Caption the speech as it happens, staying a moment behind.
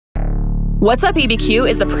What's Up ABQ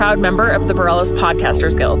is a proud member of the Borellis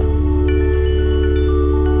Podcasters Guild.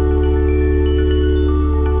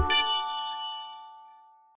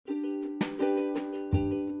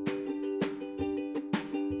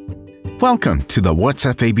 Welcome to the What's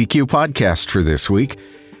Up ABQ podcast for this week.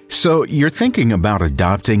 So you're thinking about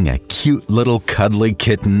adopting a cute little cuddly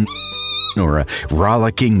kitten or a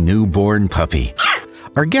rollicking newborn puppy.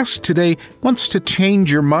 Our guest today wants to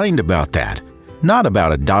change your mind about that. Not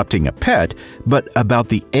about adopting a pet, but about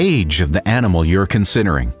the age of the animal you're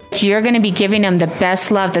considering. You're going to be giving them the best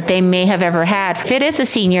love that they may have ever had. If it is a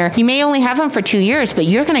senior, you may only have them for 2 years, but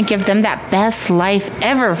you're going to give them that best life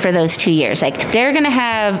ever for those 2 years. Like, they're going to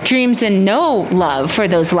have dreams and no love for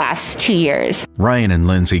those last 2 years. Ryan and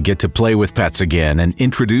Lindsay get to play with pets again and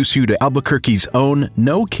introduce you to Albuquerque's own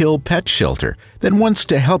no-kill pet shelter that wants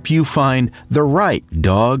to help you find the right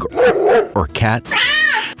dog or cat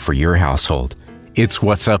for your household. It's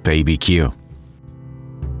What's Up ABQ.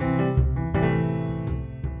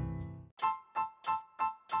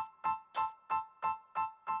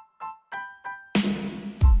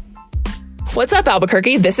 What's up,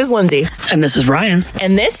 Albuquerque? This is Lindsay. And this is Ryan.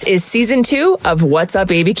 And this is Season 2 of What's Up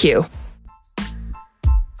ABQ.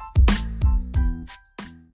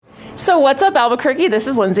 So what's up, Albuquerque? This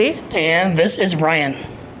is Lindsay. And this is Ryan.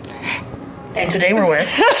 And today we're with...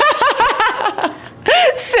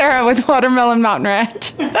 Sarah with Watermelon Mountain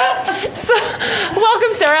Ranch. So,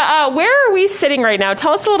 welcome, Sarah. Where are we sitting right now?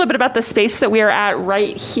 Tell us a little bit about the space that we are at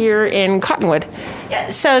right here in Cottonwood.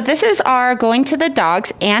 So this is our Going to the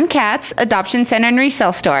Dogs and Cats Adoption Center and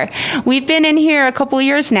Resale Store. We've been in here a couple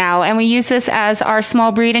years now, and we use this as our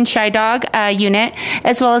small breed and shy dog unit,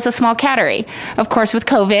 as well as a small cattery. Of course, with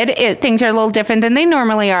COVID, things are a little different than they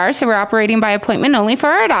normally are, so we're operating by appointment only for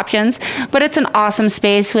our adoptions, but it's an awesome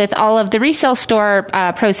space with all of the resale store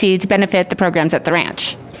proceeds benefit the programs at the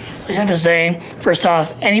ranch. So I have to say, first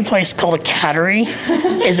off, any place called a cattery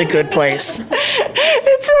is a good place.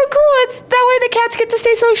 It's so cool. It's that way the cats get to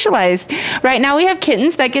stay socialized. Right now we have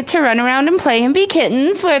kittens that get to run around and play and be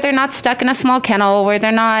kittens, where they're not stuck in a small kennel, where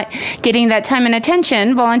they're not getting that time and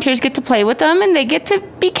attention. Volunteers get to play with them, and they get to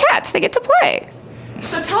be cats. They get to play.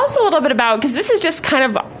 So tell us a little bit about, because this is just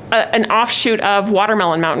kind of an offshoot of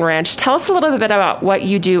Watermelon Mountain Ranch. Tell us a little bit about what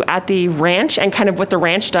you do at the ranch and kind of what the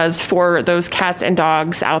ranch does for those cats and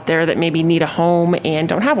dogs out there that maybe need a home and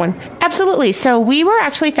don't have one. Absolutely. So we were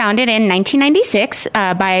actually founded in 1996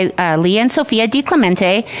 by Leah and Sophia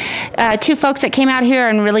DiClemente, two folks that came out here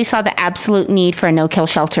and really saw the absolute need for a no-kill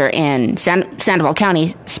shelter in Sandoval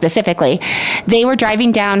County specifically. They were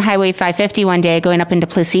driving down Highway 550 one day going up into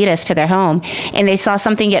Placitas to their home, and they saw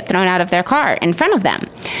something get thrown out of their car in front of them.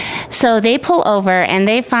 So they pull over and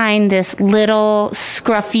they find this little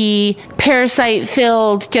scruffy,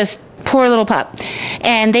 parasite-filled, just poor little pup.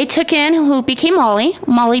 And they took in who became Molly.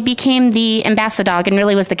 Molly became the ambassador dog and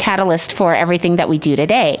really was the catalyst for everything that we do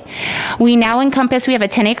today. We now we have a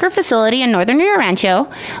 10-acre facility in northern Rio Rancho.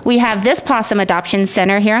 We have this possum adoption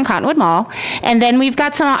center here in Cottonwood Mall. And then we've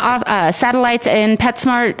got some satellites in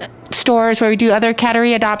PetSmart stores where we do other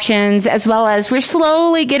cattery adoptions, as well as we're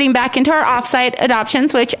slowly getting back into our offsite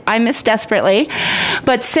adoptions, which I miss desperately.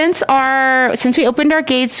 But since we opened our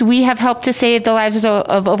gates, we have helped to save the lives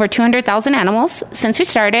of over 200,000 animals since we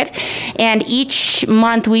started. And each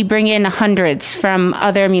month we bring in hundreds from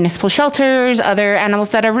other municipal shelters, other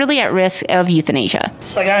animals that are really at risk of euthanasia.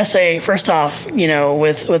 So I gotta say, first off,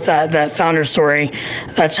 with that founder story,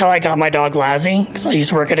 that's how I got my dog Lassie, because I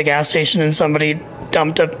used to work at a gas station and somebody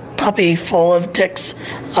dumped a puppy full of ticks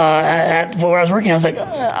at where I was working. I was like,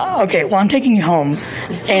 okay, well, I'm taking you home.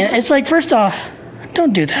 And it's like, first off,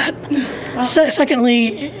 don't do that.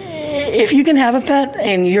 Secondly, if you can have a pet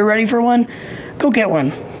and you're ready for one, go get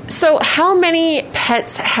one. So how many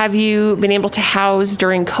pets have you been able to house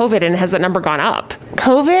during COVID, and has that number gone up?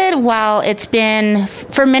 COVID, while it's been,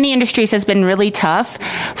 for many industries, has been really tough.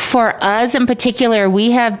 For us in particular,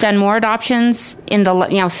 we have done more adoptions in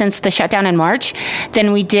since the shutdown in March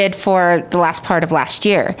than we did for the last part of last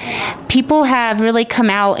year. People have really come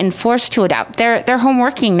out and forced to adopt. They're home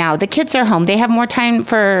working now. The kids are home. They have more time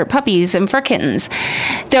for puppies and for kittens.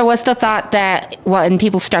 There was the thought that, when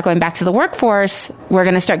people start going back to the workforce, we're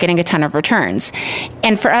going to start getting a ton of returns.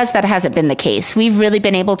 And for us, that hasn't been the case. We've really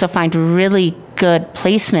been able to find really good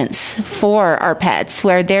placements for our pets. place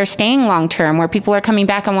where they're staying long term, where people are coming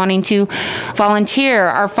back and wanting to volunteer.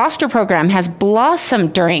 Our foster program has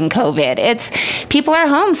blossomed during COVID. It's people are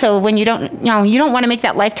home, so when you don't want to make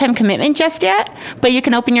that lifetime commitment just yet, but you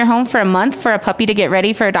can open your home for a month for a puppy to get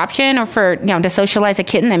ready for adoption, or for to socialize a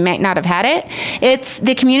kitten that might not have had it. It's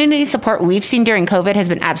the community support we've seen during COVID has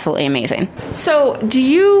been absolutely amazing. So do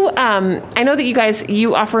you, I know that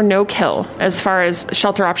you offer no kill as far as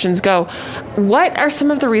shelter options go. What are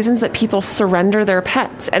some of the reasons that people surrender their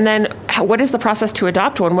pets? And then what is the process to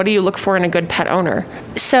adopt one? What do you look for in a good pet owner?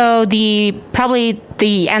 So probably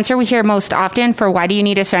the answer we hear most often for why do you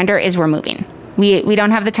need to surrender is we're moving. We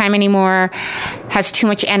don't have the time anymore, has too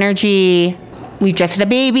much energy. We've just had a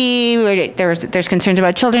baby. There's concerns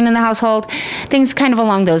about children in the household, things kind of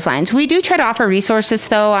along those lines. We do try to offer resources,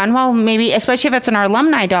 though, on, maybe, especially if it's in our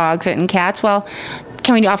alumni dogs and cats,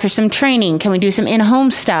 can we offer some training? Can we do some in-home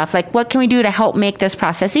stuff? Like, what can we do to help make this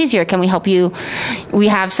process easier? Can we help you? We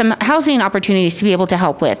have some housing opportunities to be able to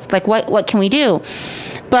help with. Like, what can we do?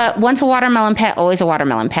 But once a watermelon pet, always a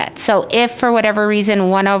watermelon pet. So if for whatever reason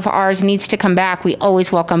one of ours needs to come back, we always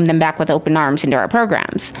welcome them back with open arms into our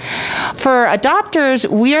programs. For adopters,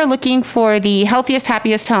 we are looking for the healthiest,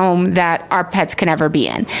 happiest home that our pets can ever be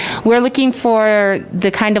in. We're looking for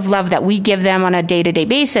the kind of love that we give them on a day-to-day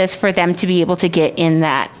basis for them to be able to get in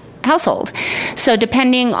that household. So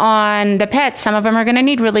depending on the pet, some of them are going to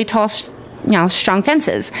need really tall, strong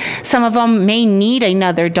fences. Some of them may need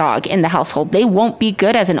another dog in the household. They won't be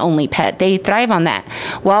good as an only pet. They thrive on that.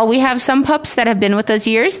 Well, we have some pups that have been with us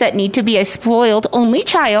years that need to be a spoiled only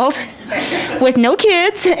child with no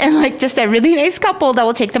kids and just a really nice couple that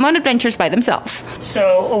will take them on adventures by themselves.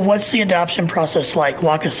 So what's the adoption process like?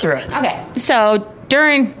 Walk us through it. Okay. So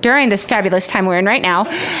during this fabulous time we're in right now,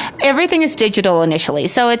 everything is digital initially.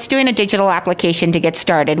 So it's doing a digital application to get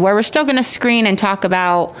started, where we're still going to screen and talk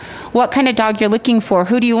about what kind of dog you're looking for.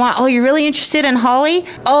 Who do you want? Oh, you're really interested in Holly?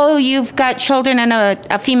 Oh, you've got children and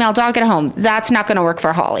a female dog at home. That's not going to work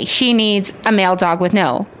for Holly. She needs a male dog with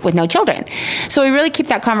no children. So we really keep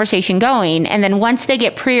that conversation going. And then once they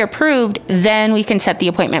get pre-approved, then we can set the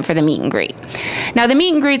appointment for the meet and greet. Now, the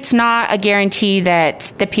meet and greet's not a guarantee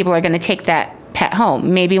that the people are going to take that pet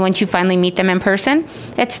home. Maybe once you finally meet them in person,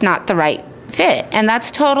 it's not the right fit, and that's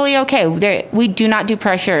totally okay. We do not do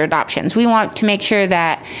pressure adoptions. We want to make sure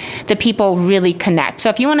that the people really connect. So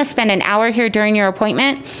if you want to spend an hour here during your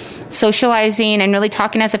appointment socializing and really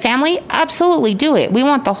talking as a family, absolutely do it. We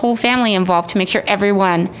want the whole family involved to make sure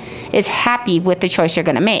everyone is happy with the choice you're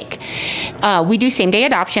going to make. We do same-day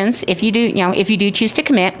adoptions. If you do choose to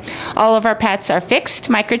commit, all of our pets are fixed,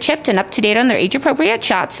 microchipped, and up to date on their age-appropriate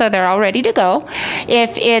shots, so they're all ready to go.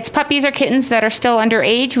 If it's puppies or kittens that are still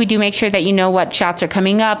underage, we do make sure that you know what shots are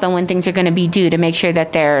coming up and when things are going to be due to make sure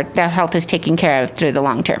that their health is taken care of through the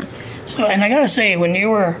long term. So, and I gotta say, when you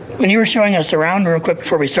were showing us around real quick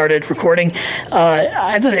before we started recording,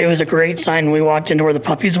 I thought it was a great sign when we walked into where the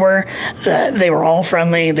puppies were, that they were all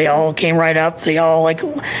friendly. They all came right up. They all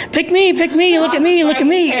pick me, look at me, look at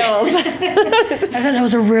me. I thought that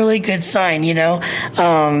was a really good sign,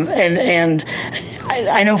 and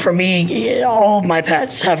I know for me, all of my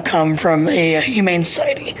pets have come from a humane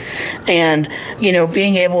society, and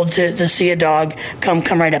being able to see a dog come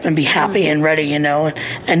right up and be happy and ready,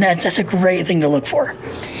 and that's a great thing to look for.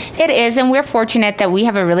 It is, and we're fortunate that we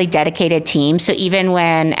have a really dedicated team. So even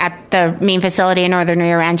when at the main facility in Northern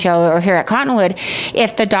Rio Rancho or here at Cottonwood,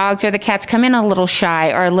 if the dogs or the cats come in a little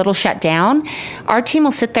shy or a little shut down, our team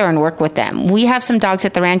will sit there and work with them. We have some dogs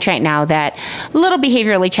at the ranch right now that a little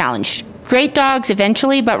behaviorally challenged. Great dogs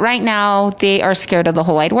eventually, but right now they are scared of the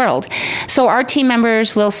whole wide world. So our team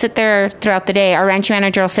members will sit there throughout the day. Our ranch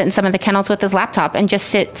manager will sit in some of the kennels with his laptop and just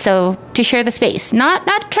sit to share the space. Not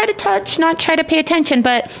try to touch, not try to pay attention,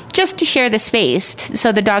 but just to share the space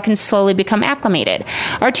so the dog can slowly become acclimated.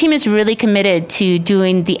 Our team is really committed to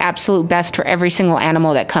doing the absolute best for every single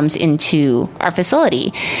animal that comes into our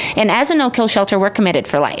facility. And as a no-kill shelter, we're committed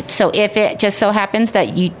for life. So if it just so happens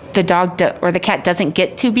that the dog or the cat doesn't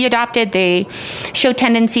get to be adopted, they show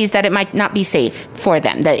tendencies that it might not be safe for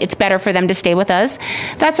them, that it's better for them to stay with us,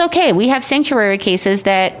 that's okay. We have sanctuary cases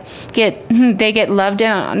that get loved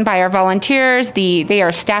on by our volunteers. They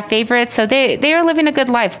are staff favorites, so they are living a good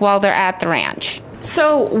life while they're at the ranch.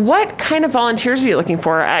 So what kind of volunteers are you looking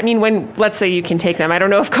for? I mean, when, let's say you can take them, I don't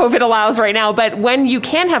know if COVID allows right now, but when you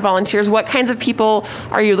can have volunteers, what kinds of people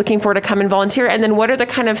are you looking for to come and volunteer? And then what are the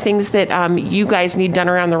kind of things that you guys need done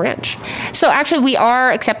around the ranch? So actually, we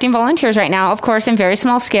are accepting volunteers right now, of course, in very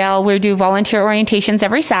small scale. We do volunteer orientations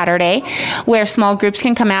every Saturday where small groups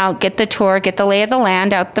can come out, get the tour, get the lay of the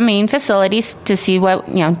land out the main facilities to see what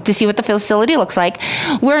the facility looks like.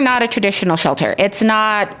 We're not a traditional shelter. It's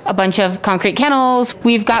not a bunch of concrete kennels.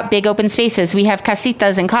 We've got big open spaces. We have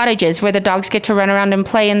casitas and cottages where the dogs get to run around and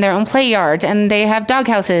play in their own play yards, and they have dog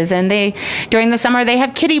houses, and during the summer they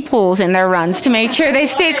have kiddie pools in their runs to make sure they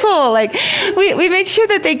stay cool. Like we make sure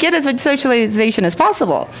that they get as much socialization as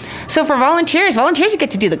possible. So for volunteers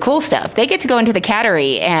get to do the cool stuff. They get to go into the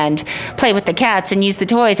cattery and play with the cats and use the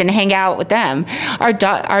toys and hang out with them. Our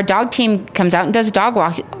dog team comes out and does dog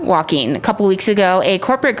walking. A couple weeks ago, a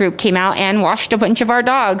corporate group came out and washed a bunch of our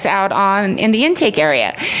dogs out in the intake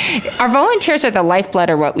area. Our volunteers are the lifeblood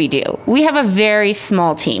of what we do. We have a very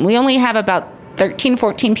small team. We only have about 13,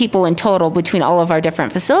 14 people in total between all of our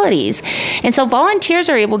different facilities. And so volunteers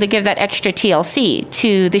are able to give that extra TLC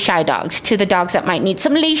to the shy dogs, to the dogs that might need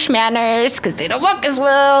some leash manners because they don't walk as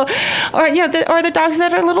well, or the dogs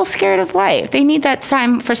that are a little scared of life. They need that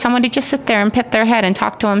time for someone to just sit there and pet their head and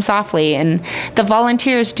talk to them softly. And the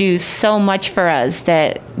volunteers do so much for us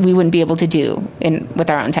that we wouldn't be able to do with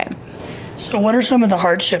our own time. So what are some of the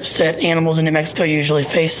hardships that animals in New Mexico usually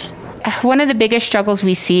face? One of the biggest struggles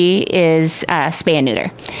we see is spay and neuter.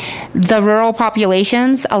 The rural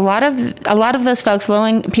populations, a lot of those folks,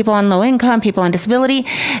 people on low income, people on disability,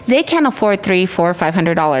 they can't afford $300,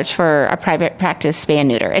 $400, $500 for a private practice spay and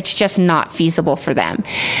neuter. It's just not feasible for them.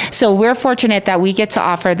 So we're fortunate that we get to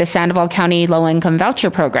offer the Sandoval County Low Income Voucher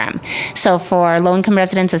Program. So for low income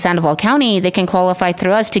residents of Sandoval County, they can qualify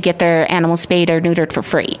through us to get their animals spayed or neutered for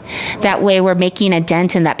free. That way, we're making a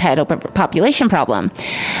dent in that pet population problem.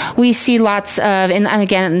 We see lots of, and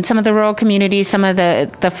again, some of the rural communities, some of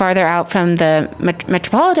the farther out from the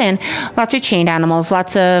metropolitan, lots of chained animals,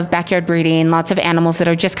 lots of backyard breeding, lots of animals that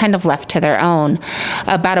are just kind of left to their own.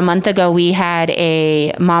 About a month ago, we had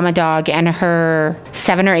a mama dog and her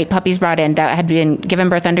 7 or 8 puppies brought in that had been given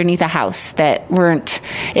birth underneath a house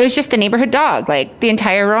it was just a neighborhood dog. Like the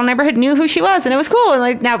entire rural neighborhood knew who she was and it was cool.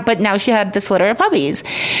 And now she had this litter of puppies.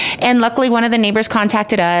 And luckily one of the neighbors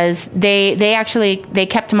contacted us. They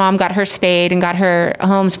kept mom, got her spayed and got her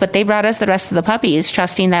homes, but they brought us the rest of the puppies,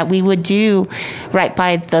 trusting that we would do right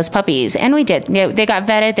by those puppies. And we did. They got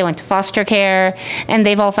vetted, they went to foster care, and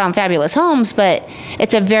they've all found fabulous homes, but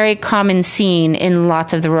it's a very common scene in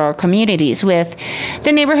lots of the rural communities with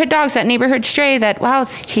the neighborhood dogs, that neighborhood stray that, wow,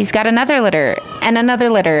 she's got another litter and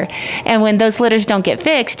another litter. And when those litters don't get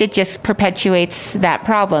fixed, it just perpetuates that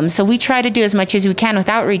problem. So we try to do as much as we can with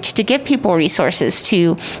outreach to give people resources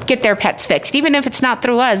to get their pets fixed. Even if it's not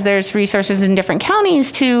through us, there's resources in different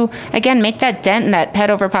counties to, again, make that dent in that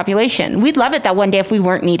pet overpopulation. We'd love it that one day if we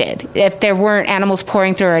weren't needed, if there weren't animals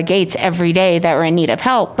pouring through our gates every day that were in need of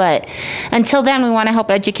help. But until then, we want to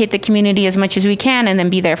help educate the community as much as we can and then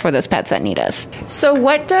be there for those pets that need us. So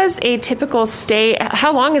what does a typical stay,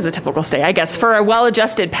 how long is a typical stay, I guess, for a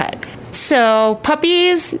well-adjusted pet? So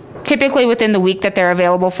puppies, typically within the week that they're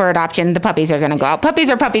available for adoption, the puppies are going to go out. Puppies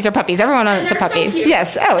are puppies are puppies. Everyone wants a puppy. So cute.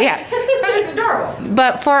 Yes. Oh, yeah. That is adorable.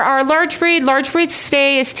 But for our large breed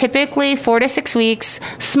stay is typically 4 to 6 weeks.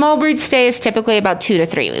 Small breed stay is typically about 2 to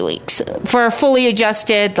 3 weeks for fully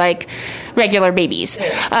adjusted, like regular babies.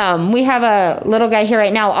 We have a little guy here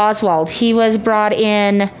right now, Oswald. He was brought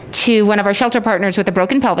in to one of our shelter partners with a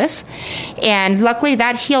broken pelvis. And luckily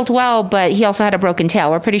that healed well, but he also had a broken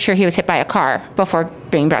tail. We're pretty sure he was hit by a car before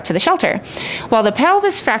being brought to the shelter. While the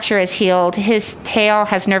pelvis fracture is healed, his tail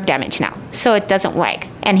has nerve damage now. So it doesn't wag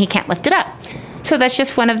and he can't lift it up. So that's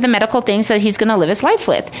just one of the medical things that he's going to live his life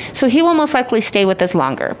with. So he will most likely stay with us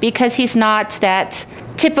longer because he's not that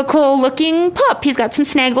typical looking pup. He's got some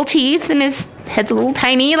snaggle teeth and his head's a little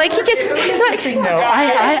tiny. Like he just... No,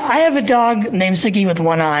 I have a dog named Siggy with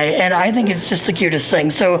one eye, and I think it's just the cutest thing.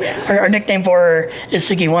 So our nickname for her is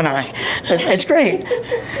Siggy One Eye. It's great.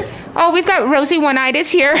 Oh, we've got Rosie One-Eyed is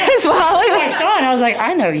here as well. I saw it. I was like,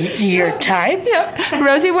 I know your type. Yeah.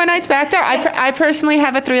 Rosie One-Eye's back there. I personally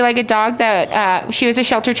have a 3-legged dog that she was a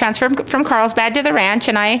shelter transfer from Carlsbad to the ranch,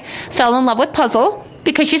 and I fell in love with Puzzle.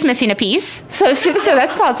 because she's missing a piece. So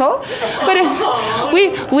that's puzzle. But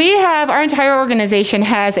we have, our entire organization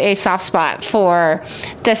has a soft spot for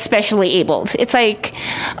the specially abled. It's like,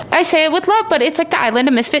 I say it with love, but it's like the island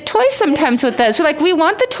of misfit toys sometimes with us. We're like, we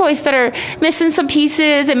want the toys that are missing some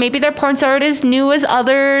pieces and maybe their parts aren't as new as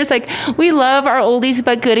others. Like, we love our oldies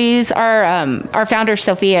but goodies. Our founder,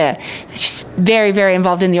 Sophia, she's very, very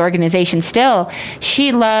involved in the organization still.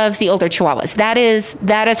 She loves the older Chihuahuas. That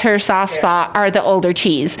is her soft spot, are the older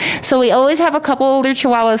cheese. So we always have a couple older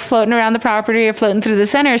Chihuahuas floating around the property or floating through the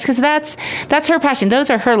centers because that's her passion. Those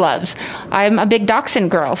are her loves. I'm a big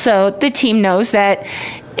dachshund girl, so the team knows that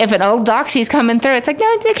if an old Doxy's coming through, it's like,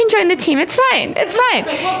 no, they can join the team. It's fine. It's fine.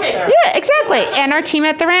 Yeah, exactly. And our team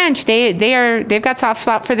at the ranch, they've got soft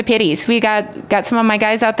spot for the pitties. We got some of my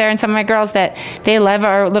guys out there and some of my girls that they love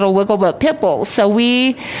our little wiggle butt pit bulls. So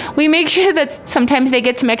we make sure that sometimes they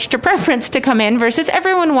get some extra preference to come in versus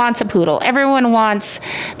everyone wants a poodle. Everyone wants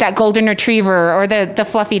that golden retriever or the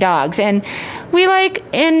fluffy dogs. And we like,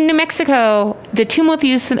 in New Mexico, the two most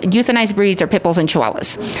euthanized breeds are pit bulls and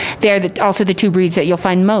Chihuahuas. They're also the two breeds that you'll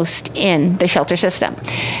find most in the shelter system,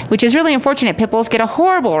 which is really unfortunate. Pit bulls get a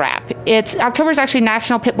horrible rap. October is actually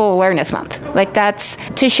National Pit Bull Awareness Month. Like, that's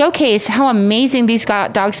to showcase how amazing these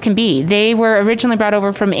dogs can be. They were originally brought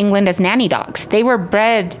over from England as nanny dogs. They were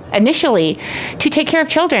bred initially to take care of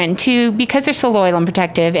children, because they're so loyal and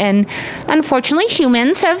protective. And unfortunately,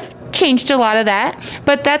 humans have changed a lot of that,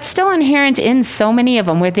 but that's still inherent in so many of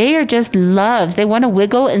them, where they are just loves. They want to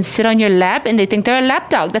wiggle and sit on your lap, and they think they're a lap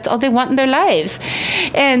dog. That's all they want in their lives.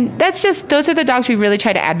 And those are the dogs we really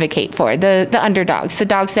try to advocate for, the underdogs, the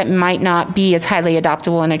dogs that might not be as highly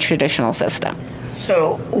adoptable in a traditional system.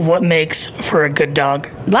 So what makes for a good dog?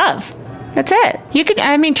 Love. That's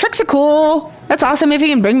it. Tricks are cool. That's awesome if you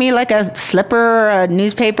can bring me like a slipper or a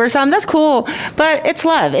newspaper or something. That's cool. But it's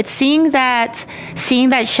love. It's seeing that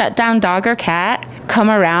shut down dog or cat come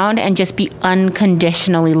around and just be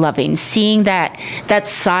unconditionally loving. Seeing that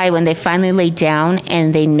sigh when they finally lay down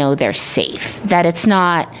and they know they're safe. That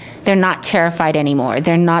they're not terrified anymore.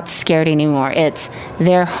 They're not scared anymore. It's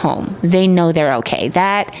their home. They know they're okay.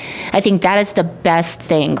 I think that is the best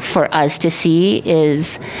thing for us to see,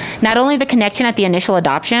 is not only the connection at the initial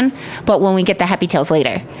adoption, but when we get the happy tales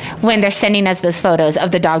later, when they're sending us those photos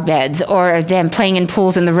of the dog beds or them playing in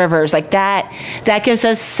pools in the rivers, like that gives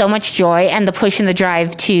us so much joy and the push and the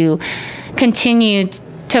drive to continue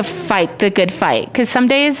to fight the good fight, because some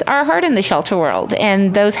days are hard in the shelter world,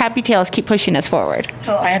 and those happy tales keep pushing us forward.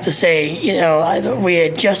 I have to say, we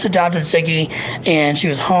had just adopted Ziggy, and she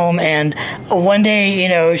was home, and one day,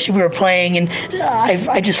 we were playing, and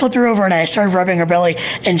I just flipped her over, and I started rubbing her belly,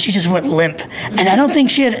 and she just went limp, and I don't think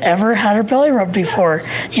she had ever had her belly rubbed before,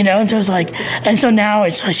 and so it was like, and so now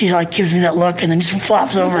it's like she like gives me that look, and then just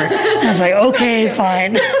flops over, and I was like, okay,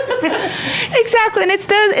 fine. Exactly, and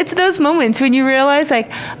it's those moments when you realize, like,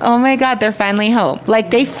 oh my God, they're finally home.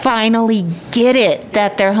 Like, they finally get it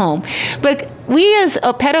that they're home. But we as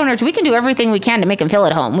pet owners, we can do everything we can to make them feel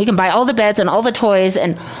at home. We can buy all the beds and all the toys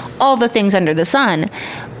and all the things under the sun.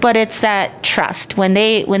 But it's that trust. When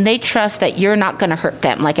they trust that you're not going to hurt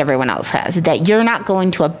them like everyone else has, that you're not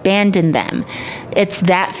going to abandon them. It's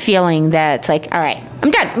that feeling that's like, all right,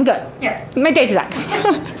 I'm done. I'm good. Yeah, my day's done.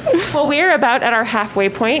 Well, we're about at our halfway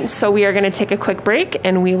point, so we are going to take a quick break,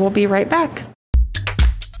 and we will be right back.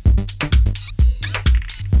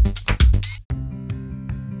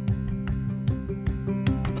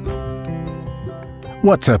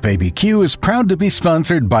 What's Up ABQ is proud to be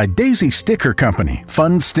sponsored by Daisy Sticker Company,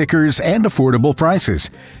 fun stickers and affordable prices.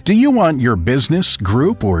 Do you want your business,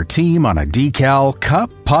 group, or team on a decal, cup,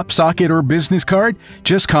 pop socket, or business card?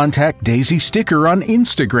 Just contact Daisy Sticker on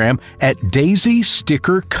Instagram at Daisy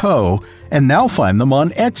Sticker Co. and now find them on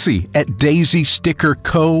Etsy at Daisy Sticker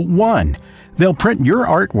Co. 1. They'll print your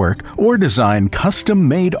artwork or design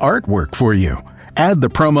custom-made artwork for you. Add the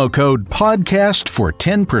promo code PODCAST for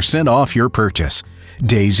 10% off your purchase.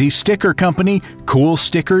 Daisy Sticker Company, cool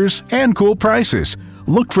stickers and cool prices.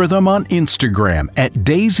 Look for them on Instagram at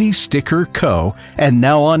Daisy Sticker Co. and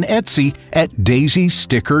now on Etsy at Daisy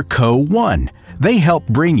Sticker Co. 1. They help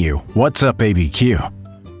bring you What's Up ABQ.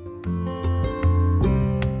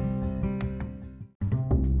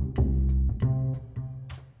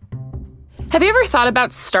 Have you ever thought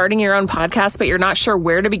about starting your own podcast, but you're not sure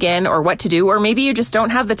where to begin or what to do, or maybe you just don't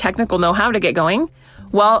have the technical know-how to get going?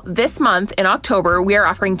 Well, this month in October, we are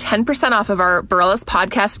offering 10% off of our Bareilles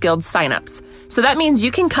Podcast Guild signups. So that means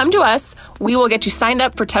you can come to us, we will get you signed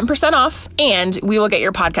up for 10% off, and we will get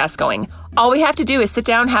your podcast going. All we have to do is sit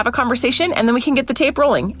down, have a conversation, and then we can get the tape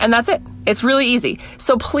rolling. And that's it. It's really easy.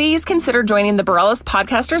 So please consider joining the Borellis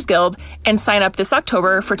Podcasters Guild and sign up this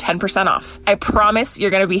October for 10% off. I promise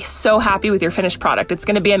you're going to be so happy with your finished product. It's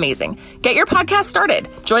going to be amazing. Get your podcast started.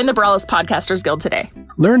 Join the Borellis Podcasters Guild today.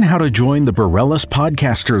 Learn how to join the Borellis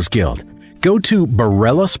Podcasters Guild. Go to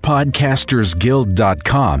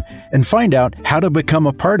BorellisPodcastersGuild.com and find out how to become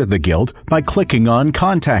a part of the guild by clicking on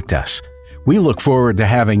Contact Us. We look forward to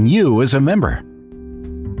having you as a member.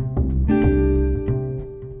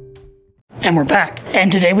 And we're back.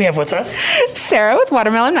 And today we have with us Sarah with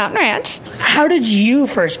Watermelon Mountain Ranch. How did you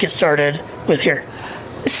first get started with here?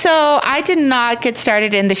 So I did not get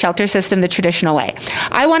started in the shelter system the traditional way.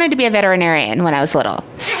 I wanted to be a veterinarian when I was little,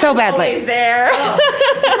 so badly. Always there.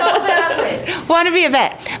 So badly. Wanted to be a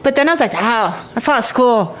vet. But then I was like, oh, that's a lot of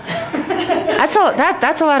school.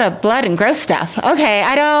 That's a lot of blood and gross stuff. Okay,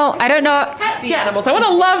 I don't know. The animals. I want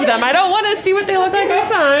to love them. I don't want to see what they look like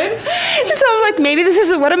inside. And so I'm like, maybe this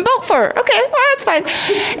isn't what I'm built for. Okay, well, that's fine.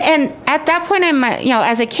 And at that point,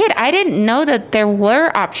 as a kid, I didn't know that there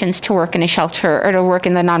were options to work in a shelter or to work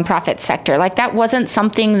in the nonprofit sector. Like, that wasn't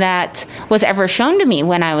something that was ever shown to me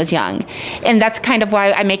when I was young. And that's kind of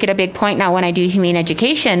why I make it a big point now when I do humane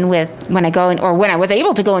education when I was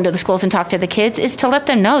able to go into the schools and talk to the kids, is to let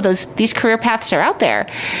them know these career paths are out there.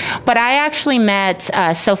 But I actually met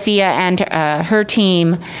Sophia and her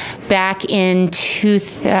team back in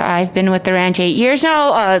I've been with the ranch 8 years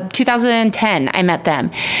now. 2010, I met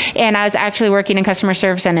them, and I was actually working in customer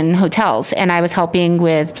service and in hotels, and I was helping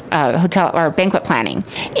with hotel or banquet planning.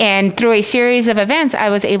 And through a series of events, I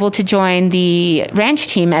was able to join the ranch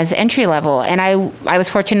team as entry level, and I was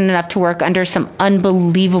fortunate enough to work under some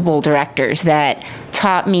unbelievable directors that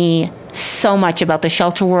taught me so much about the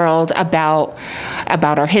shelter world, about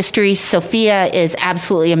our history. Sophia is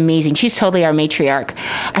absolutely amazing. She's totally our matriarch.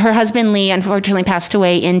 Her husband, Lee, unfortunately passed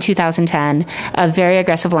away in 2010 of very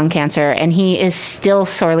aggressive lung cancer, and he is still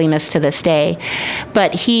sorely missed to this day.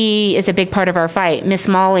 But he is a big part of our fight. Miss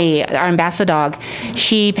Molly, our ambassador dog,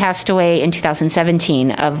 she passed away in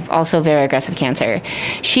 2017 of also very aggressive cancer.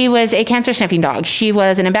 She was a cancer sniffing dog. She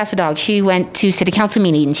was an ambassador dog. She went to city council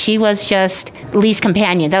meetings. She was just Lee's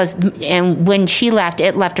companion. And when she left,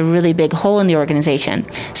 it left a really big hole in the organization.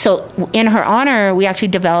 So in her honor, we actually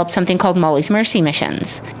developed something called Molly's Mercy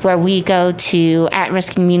Missions, where we go to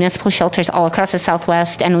at-risk municipal shelters all across the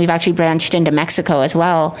Southwest, and we've actually branched into Mexico as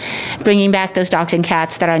well, bringing back those dogs and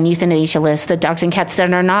cats that are on euthanasia lists, the dogs and cats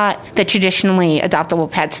that are not the traditionally adoptable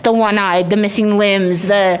pets, the one-eyed, the missing limbs,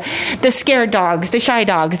 the scared dogs, the shy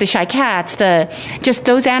cats, just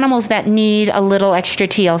those animals that need a little extra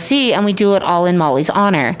TLC, and we do it all in Molly's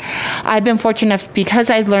honor. I've been fortunate enough, because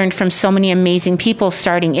I've learned from so many amazing people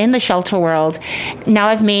starting in the shelter world. Now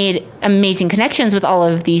I've made amazing connections with all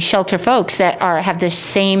of these shelter folks that have the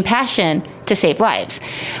same passion to save lives,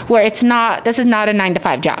 where this is not a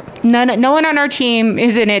 9-to-5 job. No one on our team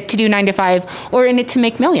is in it to do 9 to 5 or in it to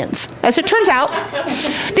make millions. As it turns out,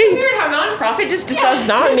 it's weird how nonprofit just does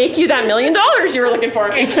not make you that $1 million you were looking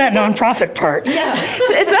for. It's that nonprofit part. Yeah,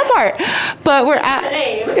 it's that part. But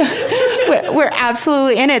we're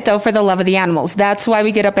absolutely in it though for the love of the animals. That's why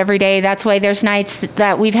we get up every day. That's why there's nights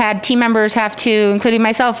that we've had team members have to, including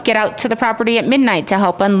myself, get out to the property at midnight to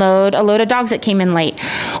help unload a load of dogs that came in late,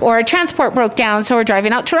 or a transport broke down, so we're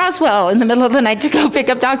driving out to Roswell in the middle of the night to go pick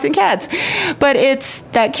up dogs and cats. But it's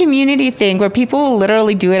that community thing where people will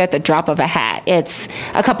literally do it at the drop of a hat. It's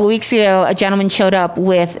a couple of weeks ago, a gentleman showed up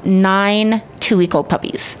with 9 2-week-old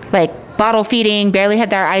puppies, like bottle feeding, barely had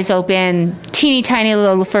their eyes open, teeny tiny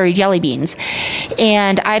little furry jelly beans.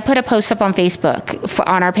 And I put a post up on Facebook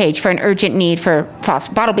on our page for an urgent need for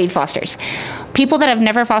bottle baby fosters. People that have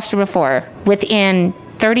never fostered before, within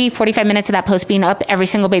 30, 45 minutes of that post being up, every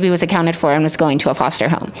single baby was accounted for and was going to a foster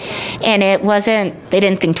home. And they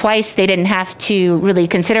didn't think twice. They didn't have to really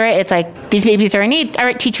consider it. It's like, these babies are in need. All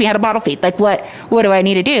right, teach me how to bottle feed. Like, what do I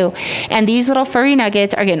need to do? And these little furry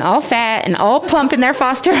nuggets are getting all fat and all plump in their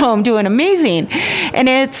foster home, doing amazing. And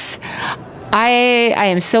I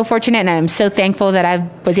am so fortunate, and I'm so thankful that I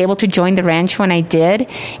was able to join the ranch when I did.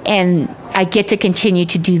 And I get to continue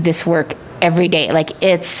to do this work every day. Like,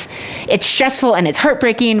 it's stressful and it's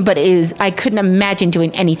heartbreaking, but I couldn't imagine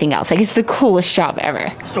doing anything else. Like, it's the coolest job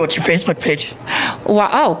ever. So what's your Facebook page?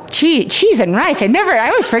 Wow, cheese and rice. I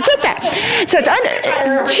always forget that. So it's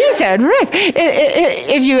under cheese and rice.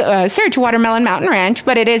 If you search Watermelon Mountain Ranch,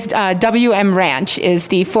 but it is WM Ranch is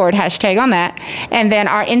the forward hashtag on that. And then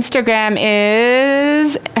our Instagram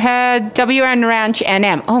is WN Ranch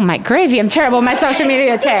NM. Oh my gravy, I'm terrible with my social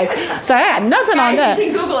media tag. So I had nothing on that. You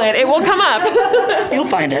can Google it. It will come up. up. You'll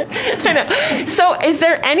find it. I know. So is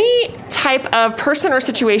there any type of person or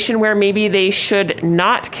situation where maybe they should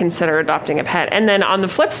not consider adopting a pet? And then on the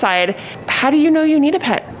flip side, how do you know you need a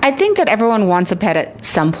pet? I think that everyone wants a pet at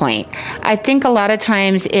some point. I think a lot of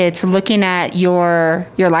times it's looking at your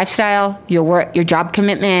lifestyle, your work, your job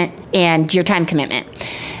commitment, and your time commitment.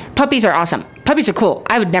 Puppies are awesome. Puppies are cool.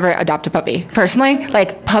 I would never adopt a puppy. Personally,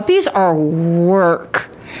 like, puppies are work.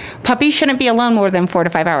 Puppies shouldn't be alone more than 4 to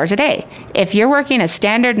 5 hours a day. If you're working a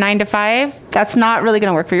standard 9 to 5, that's not really going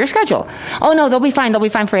to work for your schedule. Oh no, they'll be fine. They'll be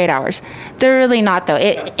fine for 8 hours. They're really not, though.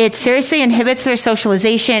 It seriously inhibits their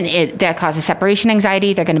socialization. That causes separation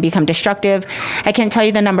anxiety. They're going to become destructive. I can't tell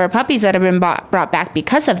you the number of puppies that have been brought back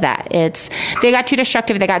because of that. They got too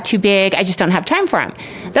destructive. They got too big. I just don't have time for them.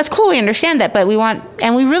 That's cool. We understand that, but we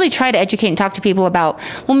really try to educate and talk to people about,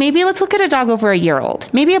 well, maybe let's look at a dog over a year old.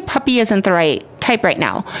 Maybe a puppy isn't the right type right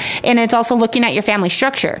now. And it's also looking at your family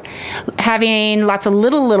structure. Having lots of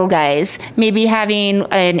little guys, maybe having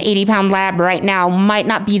an 80-pound lab right now might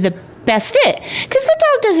not be the best fit, because the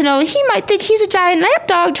dog doesn't know. He might think he's a giant lap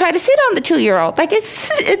dog trying to sit on the 2-year-old. Like, it's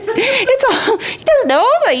all, he doesn't know.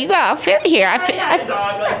 Like, you got to fit here. I had a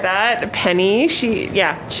dog like that, Penny. She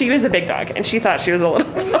was a big dog, and she thought she was a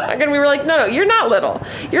little dog. And we were like, no, you're not little.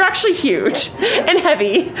 You're actually huge and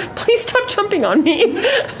heavy. Please stop jumping on me.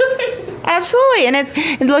 Absolutely.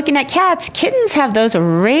 And looking at cats, kittens have those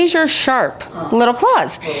razor sharp little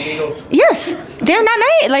claws. Little needles. Yes, they're not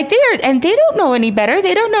nice. Like, they don't know any better.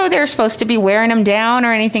 They don't know they're supposed to be wearing them down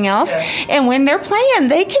or anything else. Yeah. And when they're playing,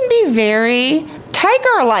 they can be very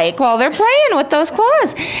tiger-like while they're playing with those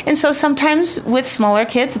claws. And so sometimes with smaller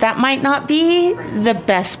kids, that might not be the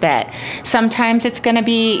best bet. Sometimes it's going to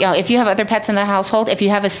be, if you have other pets in the household, if you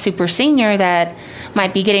have a super senior that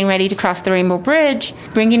might be getting ready to cross the Rainbow Bridge,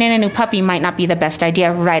 bringing in a new puppy might not be the best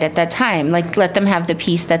idea right at that time. Like, let them have the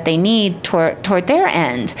peace that they need toward their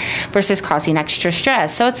end versus causing extra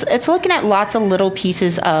stress. So it's looking at lots of little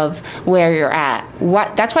pieces of where you're at.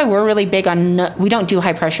 That's why we're really big on, we don't do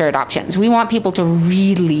high pressure adoptions. We want people to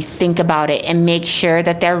really think about it and make sure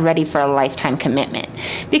that they're ready for a lifetime commitment,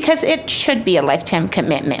 because it should be a lifetime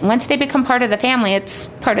commitment. Once they become part of the family, it's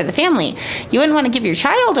part of the family. You wouldn't want to give your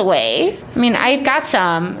child away. I mean, I've got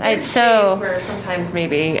some. So where sometimes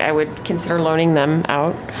maybe I would consider loaning them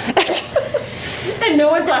out. And no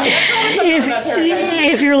one's laughing.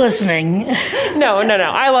 If you're listening. No.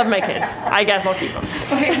 I love my kids. I guess I'll keep them.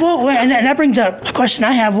 Okay, well, and that brings up a question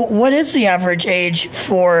I have. What is the average age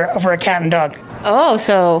for a cat and dog? Oh,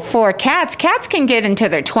 so for cats can get into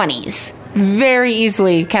their 20s. Very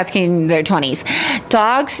easily, cats get in their 20s.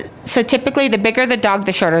 Dogs, so typically the bigger the dog,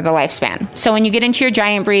 the shorter the lifespan. So when you get into your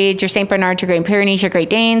giant breeds, your St. Bernards, your Great Pyrenees, your Great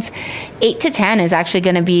Danes, 8 to 10 is actually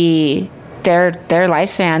going to be their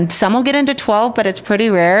lifespan. Some will get into 12, but it's pretty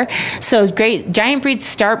rare. So great giant breeds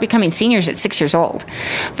start becoming seniors at 6 years old,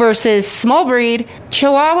 versus small breed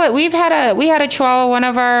Chihuahua. We had a Chihuahua. One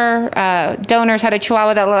of our donors had a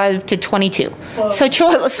Chihuahua that lived to 22. Whoa. So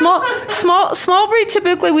Chihuahua, small breed,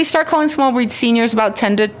 typically we start calling small breed seniors about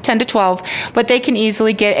 10 to 12, but they can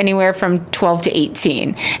easily get anywhere from 12 to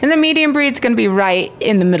 18. And the medium breed's going to be right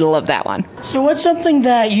in the middle of that one. So what's something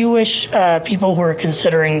that you wish people who are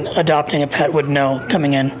considering adopting a pet would know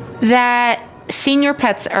coming in? That senior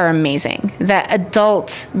pets are amazing. That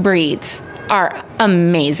adult breeds are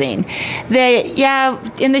amazing.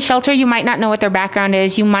 In the shelter, you might not know what their background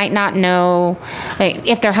is. You might not know, like,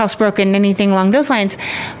 if they're housebroken, anything along those lines.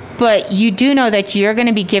 But you do know that you're going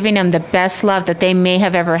to be giving them the best love that they may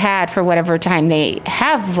have ever had for whatever time they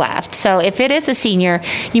have left. So if it is a senior,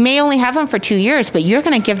 you may only have them for 2 years, but you're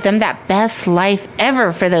going to give them that best life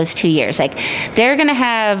ever for those 2 years. Like, they're going to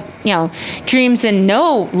have, dreams and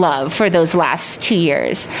no love for those last 2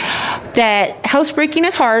 years. That housebreaking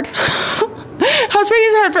is hard. Housebreaking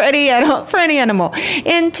is hard for any animal.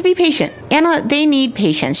 And to be patient. They need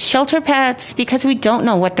patience. Shelter pets, because we don't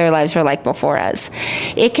know what their lives were like before us.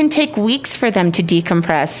 It can take weeks for them to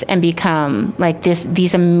decompress and become like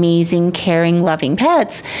these amazing, caring, loving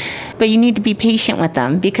pets. But you need to be patient with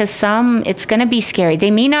them, because it's going to be scary.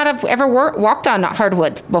 They may not have ever walked on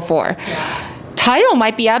hardwood before. Tile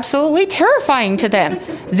might be absolutely terrifying to them.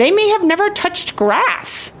 They may have never touched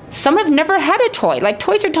grass. Some have never had a toy. Like,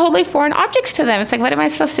 toys are totally foreign objects to them. It's like, what am I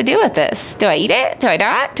supposed to do with this? Do I eat it? Do I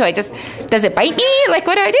not? Does it bite me? Like,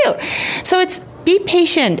 what do I do? So be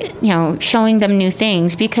patient, showing them new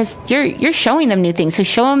things, because you're showing them new things. So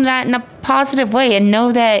show them that in a positive way and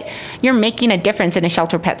know that you're making a difference in a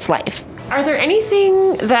shelter pet's life. Are there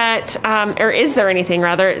anything that, or is there anything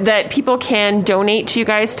rather, that people can donate to you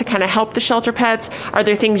guys to kind of help the shelter pets? Are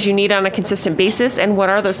there things you need on a consistent basis? And what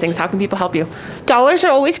are those things? How can people help you? Dollars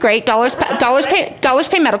are always great. Dollars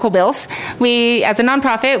pay medical bills. We, as a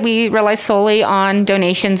nonprofit, we rely solely on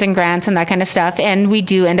donations and grants and that kind of stuff. And we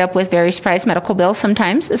do end up with very surprise medical bills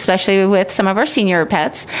sometimes, especially with some of our senior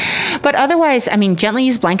pets. But otherwise, I mean, gently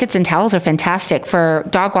used blankets and towels are fantastic for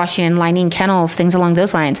dog washing and lining kennels, things along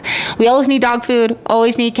those lines. We always need dog food,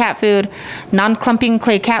 always need cat food, non-clumping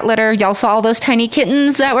clay cat litter. Y'all saw all those tiny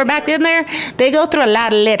kittens that were back in there? They go through a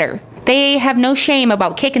lot of litter. They have no shame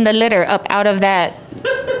about kicking the litter up out of the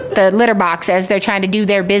litter box as they're trying to do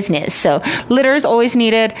their business. So litter is always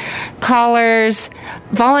needed. Collars,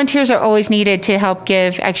 volunteers are always needed to help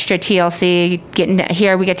give extra TLC.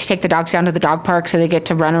 Here we get to take the dogs down to the dog park so they get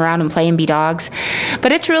to run around and play and be dogs.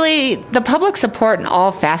 But it's really, the public support in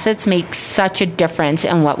all facets makes such a difference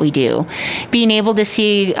in what we do. Being able to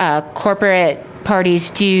see corporate parties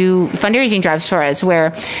do fundraising drives for us,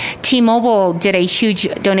 where T-Mobile did a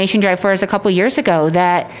huge donation drive for us a couple years ago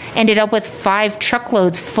that ended up with 5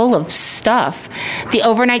 truckloads full of stuff. The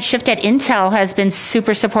overnight shift at Intel has been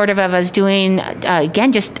super supportive of us doing,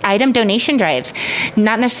 again, just item donation drives.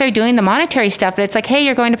 Not necessarily doing the monetary stuff, but it's like, hey,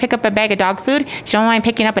 you're going to pick up a bag of dog food. You don't mind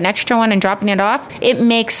picking up an extra one and dropping it off? It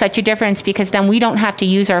makes such a difference because then we don't have to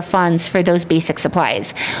use our funds for those basic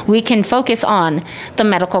supplies. We can focus on the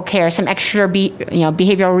medical care, some extra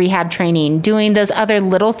behavioral rehab training, doing those other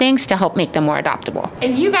little things to help make them more adoptable.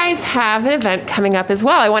 And you guys have an event coming up as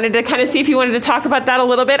well. I wanted to kind of see if you wanted to talk about that a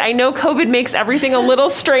little bit. I know COVID makes everything a little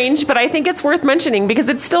strange, but I think it's worth mentioning because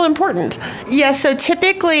it's still important. Yeah, so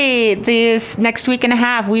typically this next week and a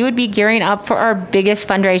half, we would be gearing up for our biggest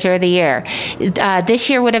fundraiser of the year. This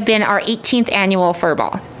year would have been our 18th annual Fur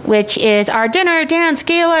Ball, which is our dinner, dance,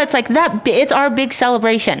 gala. It's like that. It's our big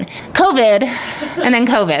celebration. COVID, and then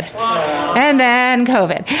COVID, and then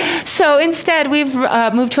COVID. So instead, we've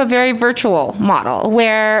moved to a very virtual model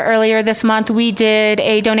where earlier this month we did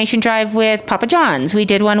a donation drive with Papa John's. We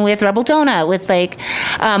did one with Rebel Donut, with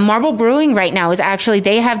Marble Brewing right now is actually,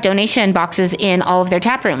 they have donation boxes in all of their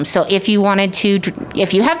tap rooms. So if you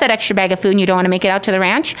have that extra bag of food and you don't want to make it out to the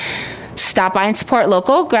ranch, stop by and support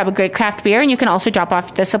local, grab a great craft beer, and you can also drop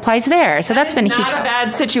off the supplies there. So that's been a huge help. Not a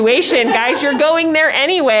bad situation, guys. You're going there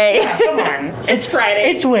anyway. Yeah, come on. It's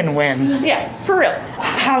Friday. It's win-win. Yeah, for real.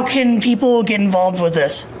 How can people get involved with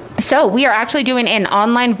this? So we are actually doing an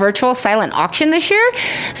online virtual silent auction this year.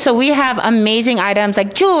 So we have amazing items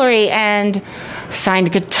like jewelry and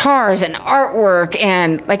signed guitars and artwork,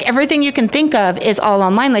 and like everything you can think of is all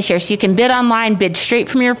online this year. So you can bid online, bid straight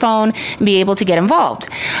from your phone, and be able to get involved.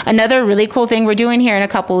 Another really cool thing we're doing here in a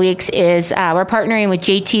couple weeks is we're partnering with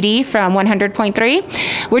JTD from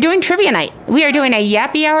 100.3. We're doing trivia night. We are doing a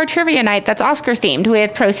Yappy Hour trivia night that's Oscar themed,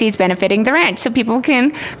 with proceeds benefiting the ranch, so people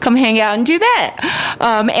can come hang out and do that.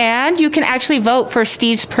 And you can actually vote for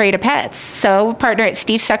Steve's Parade of Pets. So partner at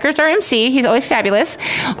Steve Sucker's our MC. He's always fabulous.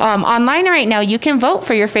 Online right now, you can vote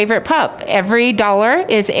for your favorite pup. Every $1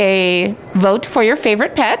 is a vote for your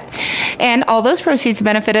favorite pet, and all those proceeds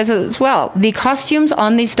benefit us as well. The costumes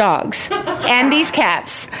on these dogs and these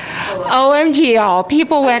cats, OMG, y'all.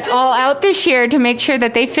 People went all out this year to make sure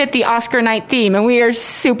that they fit the Oscar night theme, and we are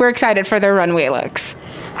super excited for their runway looks.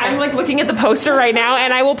 I'm looking at the poster right now,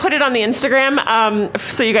 and I will put it on the Instagram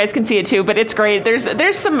so you guys can see it too. But it's great.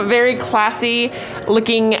 There's some very classy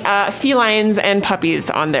looking felines and puppies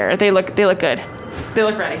on there. They look good. They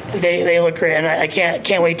look ready. They look great, and I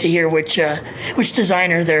can't wait to hear which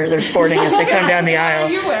designer they're sporting as they come down the aisle.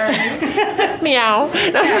 What are you wearing? Meow.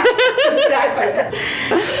 Exactly.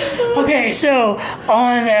 Okay, so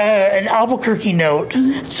on an Albuquerque note,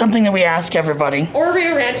 something that we ask everybody. Or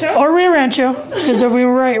Rio Rancho. Or Rio Rancho, because we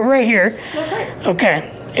were right here. That's right.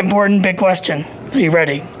 Okay, important big question. Are you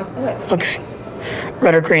ready? Okay.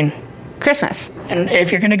 Red or green? Christmas. And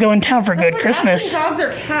if you're going to go in town for good Christmas. Dogs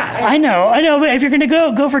or cats? I know, but if you're going to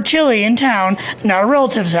go for chili in town, not a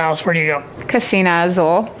relative's house, where do you go? Casina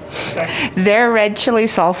Azul. Okay. Their red chili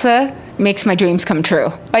salsa makes my dreams come true.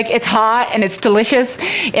 Like, it's hot and it's delicious.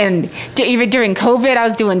 And even during COVID, I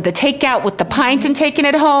was doing the takeout with the pint and taking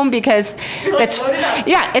it home because that's,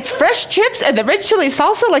 yeah, it's fresh chips and the red chili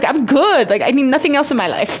salsa. Like, I'm good. Like, I need nothing else in my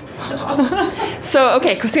life. That's awesome. So,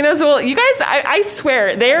 okay, Cocina Azul, you guys, I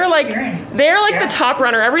swear, they're like the top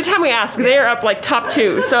runner. Every time we ask, they're up like top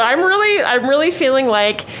 2. So I'm really feeling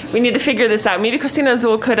like we need to figure this out. Maybe Cocina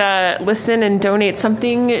Azul could listen and donate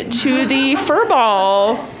something to the Fur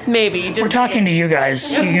Ball. Maybe. Just We're talking to you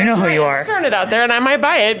guys. You know who you are. Just throwing it out there, and I might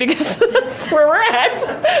buy it because that's where we're at.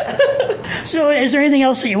 So is there anything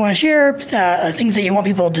else that you want to share? Things that you want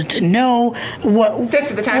people to know? This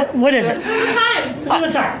is the time. What is it? This is the time. This is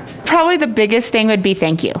the time. Probably the biggest thing would be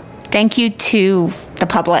thank you. Thank you to the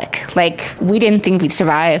public. Like, we didn't think we'd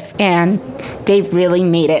survive, and they really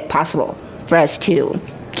made it possible for us to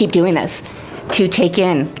keep doing this. To take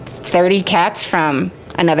in 30 cats from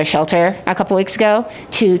another shelter a couple weeks ago,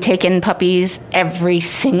 to take in puppies every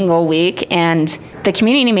single week, and the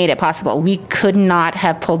community made it possible. We could not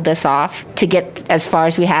have pulled this off to get as far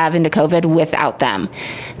as we have into COVID without them.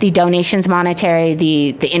 The donations, monetary,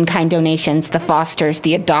 the in-kind donations, the fosters,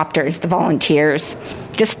 the adopters, the volunteers.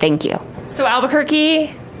 Just thank you. So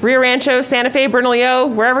Albuquerque, Rio Rancho, Santa Fe, Bernalillo,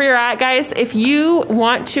 wherever you're at, guys, if you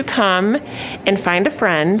want to come and find a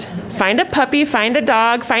friend, find a puppy, find a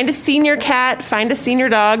dog, find a senior cat, find a senior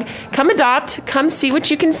dog, come adopt, come see what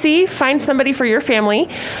you can see, find somebody for your family,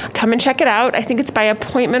 come and check it out. I think it's by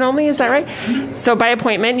appointment only, is that right? So by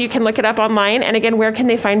appointment, you can look it up online. And again, where can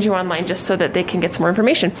they find you online just so that they can get some more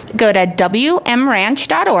information? Go to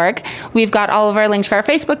wmranch.org. We've got all of our links for our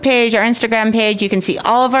Facebook page, our Instagram page. You can see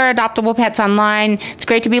all of our adoptable pets online. It's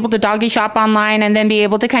great to be able to doggy shop online and then be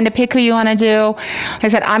able to kind of pick who you want to do. Like I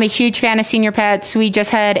said, I'm a huge fan of senior pets. We just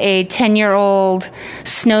had a 10-year-old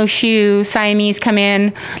snowshoe Siamese come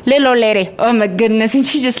in. Little lady, oh my goodness, and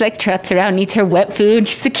she just like trots around, eats her wet food.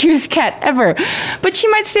 She's the cutest cat ever. But she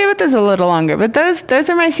might stay with us a little longer. But those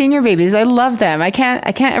are my senior babies. I love them. I can't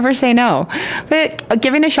ever say no. But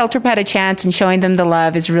giving a shelter pet a chance and showing them the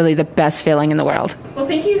love is really the best feeling in the world. Well,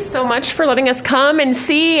 thank you so much for letting us come and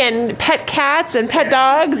see and pet cats and pet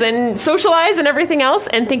dogs and socialize and everything else.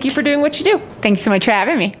 And thank you for doing what you do. Thanks so much for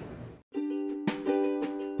having me.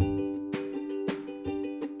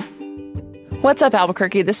 What's up,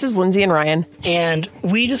 Albuquerque? This is Lindsay and Ryan. And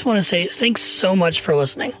we just want to say thanks so much for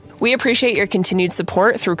listening. We appreciate your continued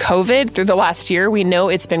support through COVID, through the last year. We know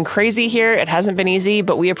it's been crazy here. It hasn't been easy,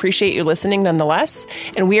 but we appreciate you listening nonetheless.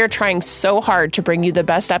 And we are trying so hard to bring you the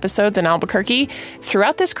best episodes in Albuquerque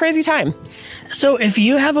throughout this crazy time. So if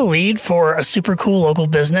you have a lead for a super cool local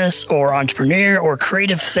business or entrepreneur or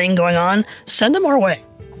creative thing going on, send them our way.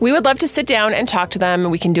 We would love to sit down and talk to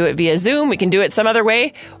them. We can do it via Zoom. We can do it some other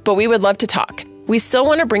way, but we would love to talk. We still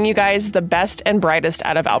want to bring you guys the best and brightest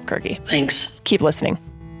out of Albuquerque. Thanks. Keep listening.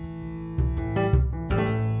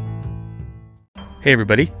 Hey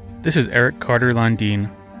everybody, this is Eric Carter Landine,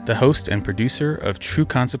 the host and producer of True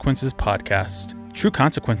Consequences podcast. True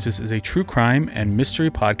Consequences is a true crime and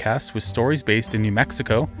mystery podcast with stories based in New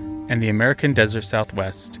Mexico and the American Desert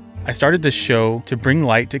Southwest. I started this show to bring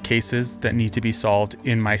light to cases that need to be solved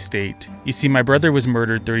in my state. You see, my brother was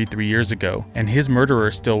murdered 33 years ago, and his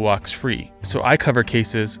murderer still walks free. So I cover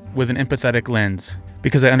cases with an empathetic lens,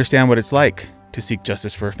 because I understand what it's like to seek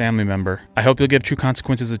justice for a family member. I hope you'll give True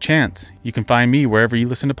Consequences a chance. You can find me wherever you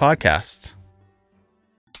listen to podcasts.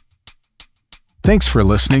 Thanks for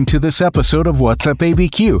listening to this episode of What's Up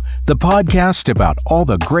ABQ, the podcast about all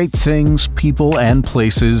the great things, people, and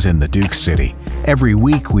places in the Duke City. Every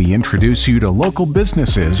week, we introduce you to local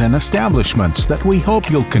businesses and establishments that we hope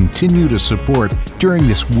you'll continue to support during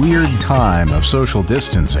this weird time of social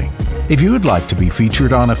distancing. If you would like to be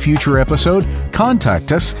featured on a future episode,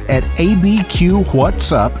 contact us at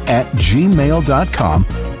abqwhatsup@gmail.com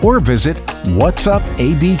or visit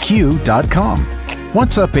whatsupabq.com.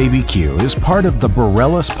 What's Up ABQ is part of the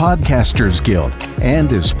Borellis Podcasters Guild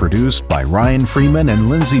and is produced by Ryan Freeman and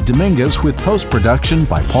Lindsay Dominguez with post-production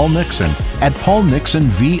by Paul Nixon at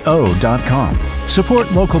paulnixonvo.com.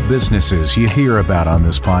 Support local businesses you hear about on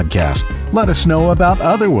this podcast. Let us know about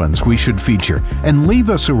other ones we should feature and leave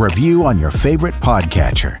us a review on your favorite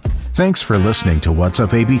podcatcher. Thanks for listening to What's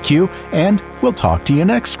Up ABQ, and we'll talk to you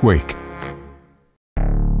next week.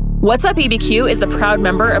 What's Up ABQ is a proud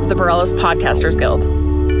member of the Borellis Podcasters Guild.